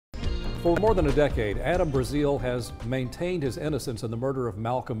For more than a decade, Adam Brazile has maintained his innocence in the murder of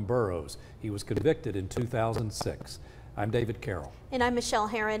Malcolm Burrows. He was convicted in 2006. I'm David Carroll. And I'm Michelle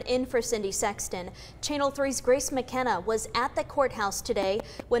Herron, in for Cindy Sexton. Channel 3's Grace McKenna was at the courthouse today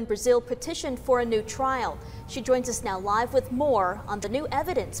when Brazile petitioned for a new trial. She joins us now live with more on the new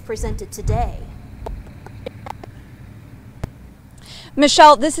evidence presented today.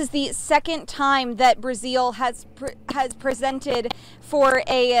 Michelle, this is the second time that Brazile has presented for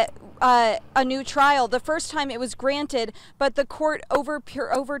a new trial. The first time it was granted, but the court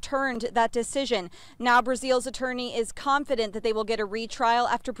overturned that decision. Now Brazile's attorney is confident that they will get a retrial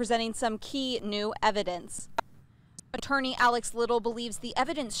after presenting some key new evidence. Attorney Alex Little believes the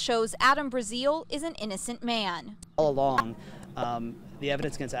evidence shows Adam Brazile is an innocent man. All along, the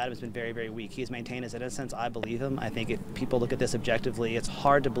evidence against Adam has been very, very weak. He's maintained his innocence. I believe him. I think if people look at this objectively, it's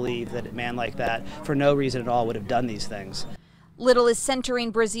hard to believe that a man like that, for no reason at all, would have done these things. Little is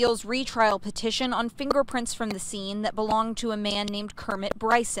centering Brazile's retrial petition on fingerprints from the scene that belonged to a man named Kermit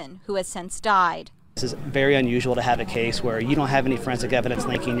Bryson, who has since died. This is very unusual to have a case where you don't have any forensic evidence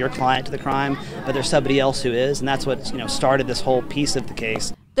linking your client to the crime, but there's somebody else who is, and that's what started this whole piece of the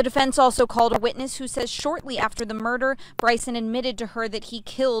case. The defense also called a witness who says shortly after the murder, Bryson admitted to her that he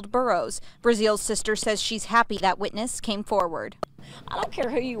killed Burrows. Brazile's sister says she's happy that witness came forward. I don't care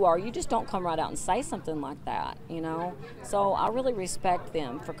who you are, you just don't come right out and say something like that, So I really respect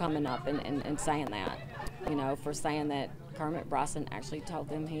them for coming up and saying that, for saying that Kermit Bryson actually told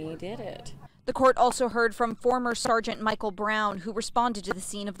them he did it. The court also heard from former Sergeant Michael Brown, who responded to the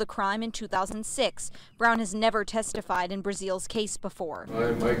scene of the crime in 2006. Brown has never testified in Brazile's case before.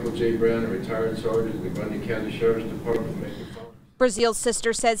 I'm Michael J. Brown, a retired sergeant in the Grundy County Sheriff's Department. Brazile's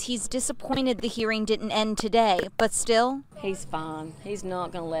sister says he's disappointed the hearing didn't end today, but still, he's fine. He's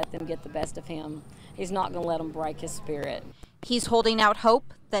not going to let them get the best of him. He's not going to let them break his spirit. He's holding out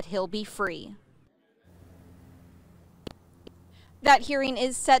hope that he'll be free. That hearing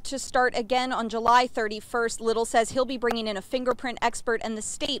is set to start again on July 31st. Little says he'll be bringing in a fingerprint expert, and the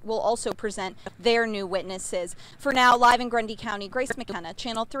state will also present their new witnesses. For now, live in Grundy County, Grace McKenna,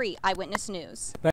 Channel 3 Eyewitness News.